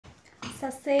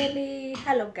Saseli.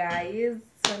 Hello guys,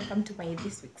 welcome to my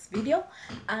this week's video,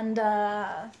 and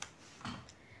I'll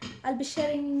be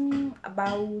sharing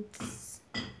about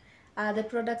the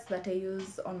products that I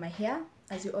use on my hair.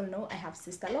 As you all know, I have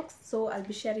sister locks, so I'll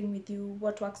be sharing with you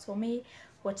what works for me,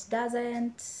 what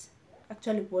doesn't.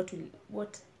 Actually, what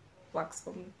works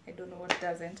for me. I don't know what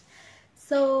doesn't.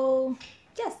 So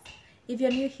yes, if you're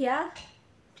new here,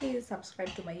 please subscribe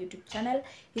to my YouTube channel.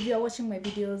 If you are watching my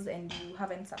videos and you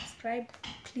haven't subscribed,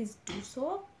 please do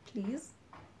so. Please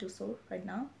do so right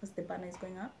now as the banner is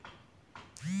going up.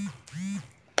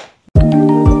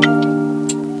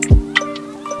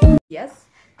 Yes,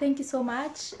 thank you so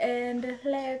much, and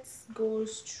let's go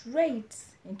straight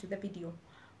into the video.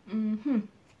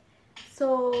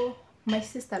 So my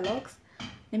sister locks,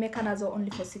 nimekaa nazo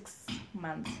only for 6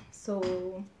 months,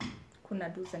 so kuna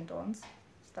do's and don'ts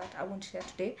that I won't share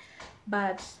today,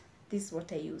 but this is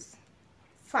what I use.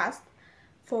 First,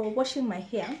 for washing my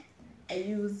hair, I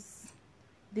use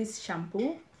this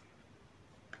shampoo.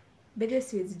 Bede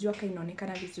siwezi jua kama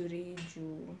inaonekana vizuri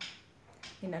juu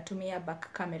ninatumia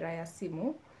back camera ya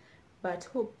simu, but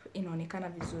hope inaonekana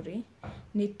vizuri.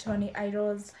 Ni Tony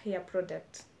Airos hair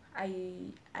product.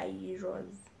 Airos,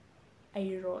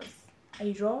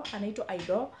 anaitwa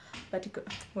Airos, but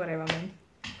whatever man.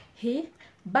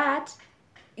 But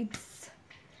it's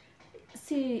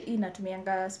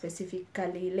inatumianga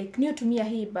specifically, like ni utumia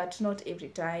hii but not every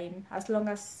time, as long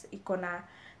as ikona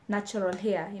natural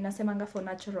hair. Inasemanga for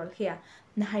natural hair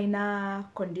na haina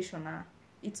conditioner,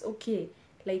 it's okay.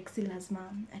 Like si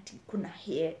lazima ati kuna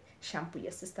hair shampoo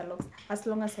ya sister locks, as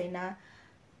long as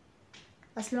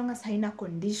haina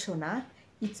conditioner,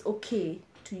 it's okay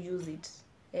to use it.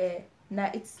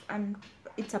 Na it's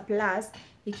a plus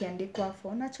ikiandikwa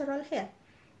for natural hair.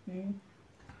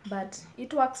 But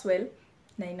it works well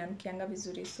na inanukianga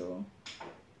vizuri, so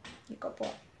iko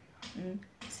poa.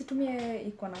 Situmie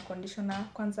iko na conditioner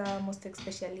kwanza, most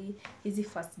especially hizi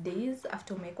first days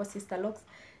after umewekwa sister locks,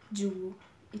 juu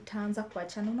itaanza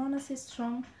kuachana. Unaona si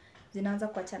strong, zinaanza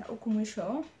kuachana huku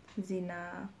mwisho,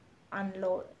 zina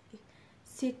unlock,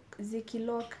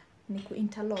 zikilock ni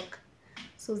kuinterlock,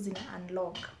 so zina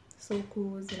unlock, so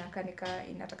huku zinakanika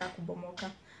inataka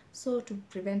kubomoka. So to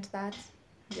prevent that,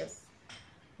 yes,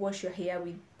 wash your hair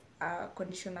with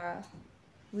conditioner,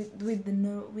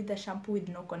 with the shampoo with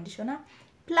no conditioner.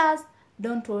 Plus,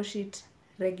 don't wash it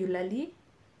regularly.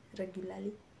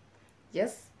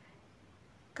 Yes,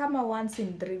 kama once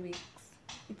in 3 weeks,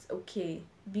 it's okay,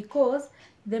 because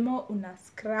the more una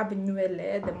scrub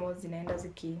nywele, the more zinaenda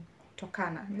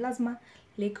zikitokana. Ni lazima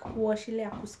like wash ile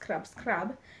ya scrub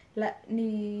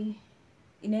ni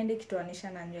inaenda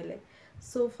ikitoanisha na nywele.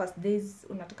 So first days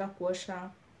unataka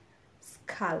kuosha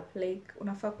scalp, like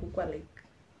unafaa kukua like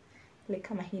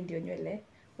kama hii ndio nywele,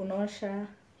 unaosha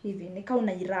hivi ni kama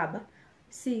unairaba,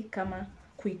 si kama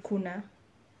kuikuna,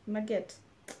 unaget.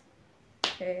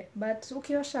 But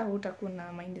ukiosha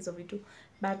hutakuna mind hizo vitu,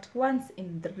 but once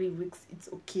in 3 weeks it's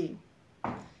okay.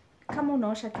 Kama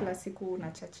unaosha kila siku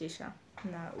unachachisha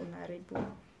na unaribu,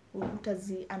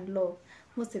 utazi unlock,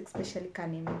 most especially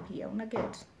kani mpya,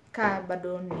 unaget, ka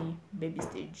bado ni baby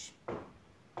stage.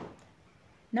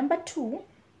 Number 2,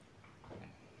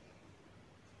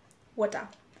 water.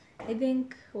 I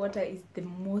think water is the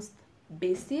most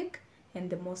basic and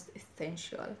the most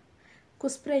essential.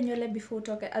 Kuspray nywele before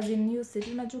utoke, as in use it.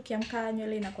 Unajua ukiamka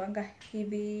nywele inakuanga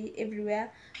hivi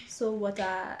everywhere, so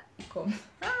water iko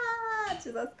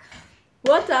Jesus.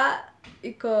 Water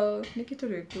iko ni kitu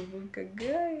nikumbuka,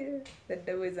 guys, the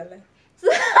devil is alive.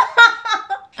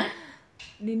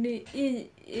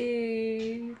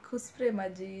 Kuspray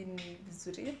maji ni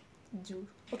vizuri juu.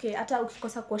 Okay, hata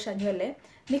ukikosa kuosha nywele,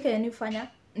 nika nifanya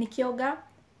nikioga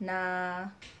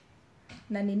na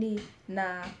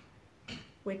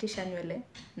wetisha nywele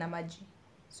na maji,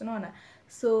 so unaona,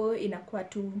 so inakuwa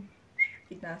tu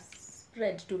ina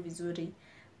spread tu vizuri.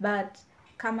 But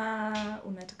kama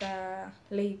unataka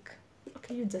like,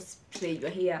 okay, you just spray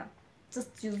your hair,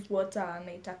 just use water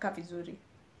na itakaa vizuri,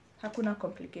 hakuna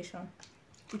complication,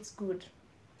 it's good.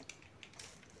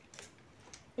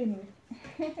 Anyway,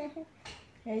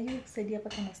 you kusaidia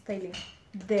paka na styling.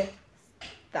 The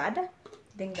third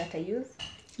thing that I use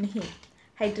ni hii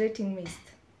hydrating mist,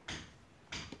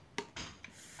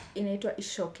 inaitwa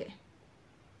ishoke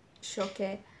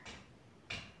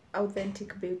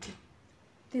authentic beauty.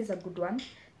 This is a good one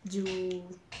juu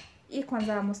hii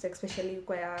kwanza, most especially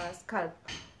kwa ya scalp.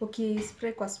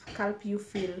 Ukispray kwa scalp you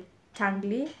feel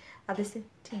tingly, at the same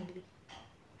tingly,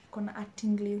 kuna a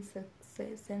tingling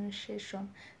sensation.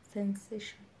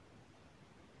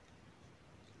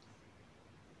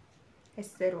 I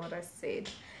said what I said.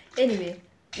 Anyway,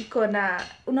 iko na,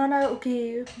 unaona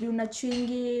una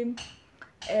chewingi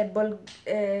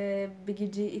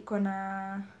bigiji iko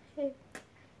na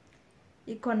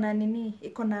iko na nini,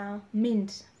 iko na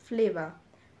mint flavor,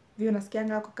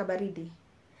 unasikianga kwa kabaridi.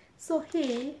 So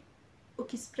hii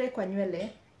ukispray kwa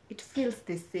nywele it feels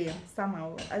the same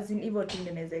somehow, as in hivyo tu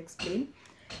ninaweza explain.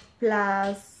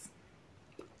 Plus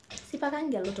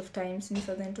sipakangi a lot of times, ni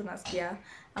sasa tu nasikia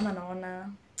ama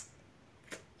naona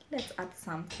let's add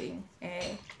something.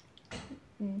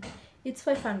 It's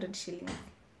 500 shillings.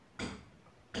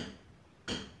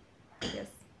 Yes,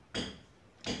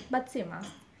 but see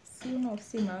must, you know,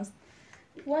 see must.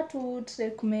 What would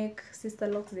like make sister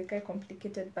locks they kind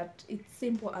complicated, but it's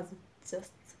simple as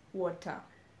just water.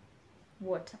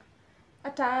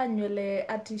 Hata nywele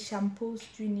ati shampoo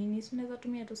sijui nini, unaweza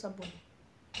tumia tu sabuni.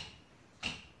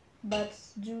 But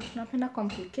juu tunapenda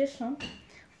complication,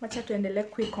 wacha tuendelee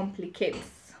complicate.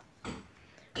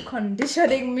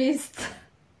 Conditioning mist.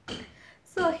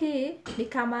 So hii ni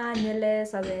kama nywele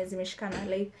sasa zimeshikana,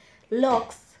 like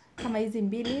locks kama hizi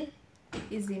mbili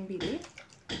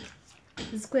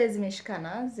zikuwe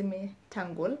zimeshikana,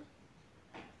 zimetangle.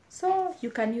 So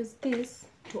you can use this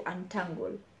to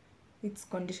untangle. It's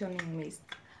conditioning mist.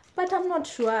 But I'm not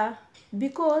sure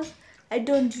because I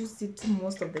don't use it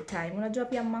most of the time. Unajua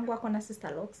pia mamangu ako na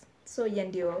sister locks. So yeye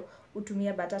ndio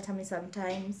utumia, but hata mimi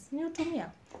sometimes ni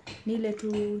utumia. Ni ile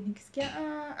tu nikisikia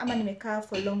ama nimekaa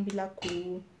for long bila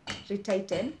ku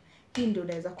retighten, hii ndio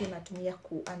unaweza kuwa unatumia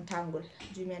ku untangle.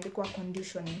 Juu imeandikwa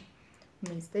conditioning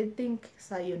mist. I think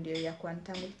saa hiyo ndio ya ku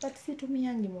untangle, but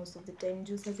situmiangi most of the time.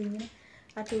 Juu saa zingine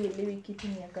hata uelewi kitu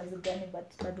ni ya kazi gani,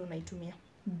 but bado unaitumia.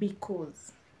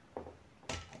 Because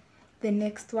the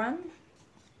next one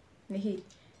ni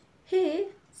hii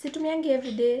situmiangi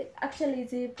everyday. Actually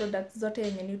hizi products zote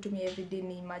yenye ni utumia everyday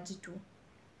ni maji tu,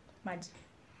 maji.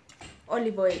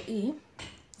 Olive oil hii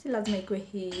si lazima ikuwe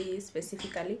hii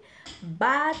specifically,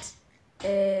 but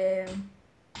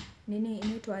nini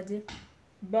inaitwaje,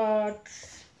 but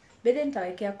bede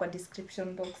nitawekea kwa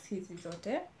description box hizi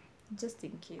zote just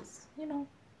in case, you know.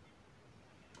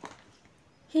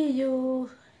 Hii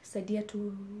saidia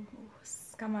tu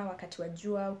kama wakati wa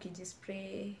jua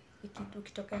ukijispray,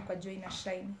 ukitokea kwa jua ina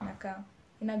shine,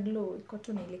 ina glow, iko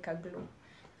tu na ile ka glow.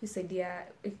 Saidia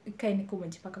ikae ni kama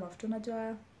umejipaka mafuta.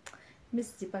 Unajua mimi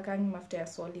sijipakangi mafuta ya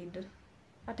solid,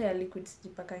 hata ya liquid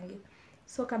sijipakangi.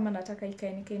 So kama nataka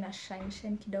ikae ni ina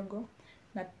shine kidogo,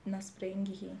 na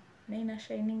sprayingi hii, na ina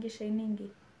shiningi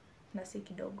na si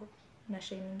kidogo, na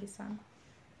shiningi sana.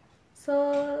 So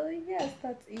yes,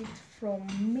 that's it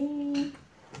from me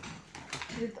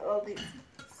with all this.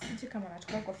 Sijui kama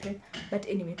natoka kwa flame, but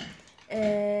anyway,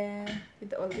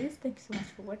 with all this, thank you so much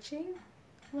for watching.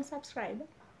 Subscribe.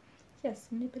 Yes,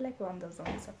 maybe like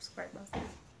 1,000 subscribers.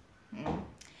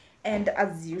 And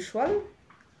as usual,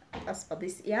 as for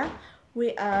this year,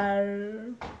 we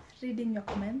are reading your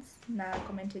comments. Na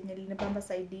comment yenye linabamba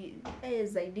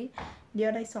zaidi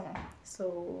ndio naisoma.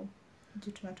 So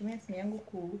juu tunatumia simu yangu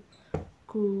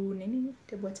ku nini,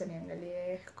 tebu acha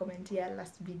niangalie comment ya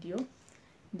last video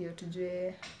ndio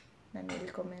tujue nani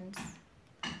ali comment.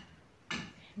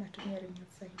 Natumia remote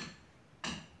zaidi.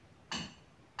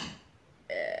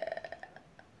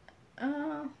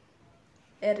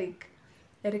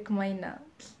 Eric Maina.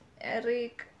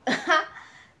 Eric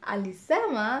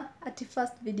alisema ati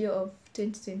first video of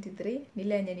 2023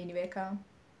 nile yenye niliweka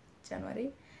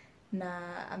January,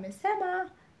 na amesema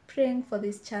praying for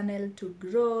this channel to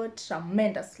grow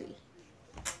tremendously.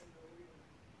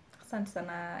 Asante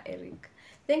sana Eric.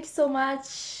 Thank you so much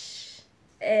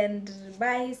and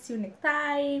bye, see you next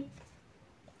time.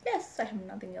 Yes, I have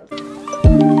nothing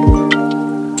else.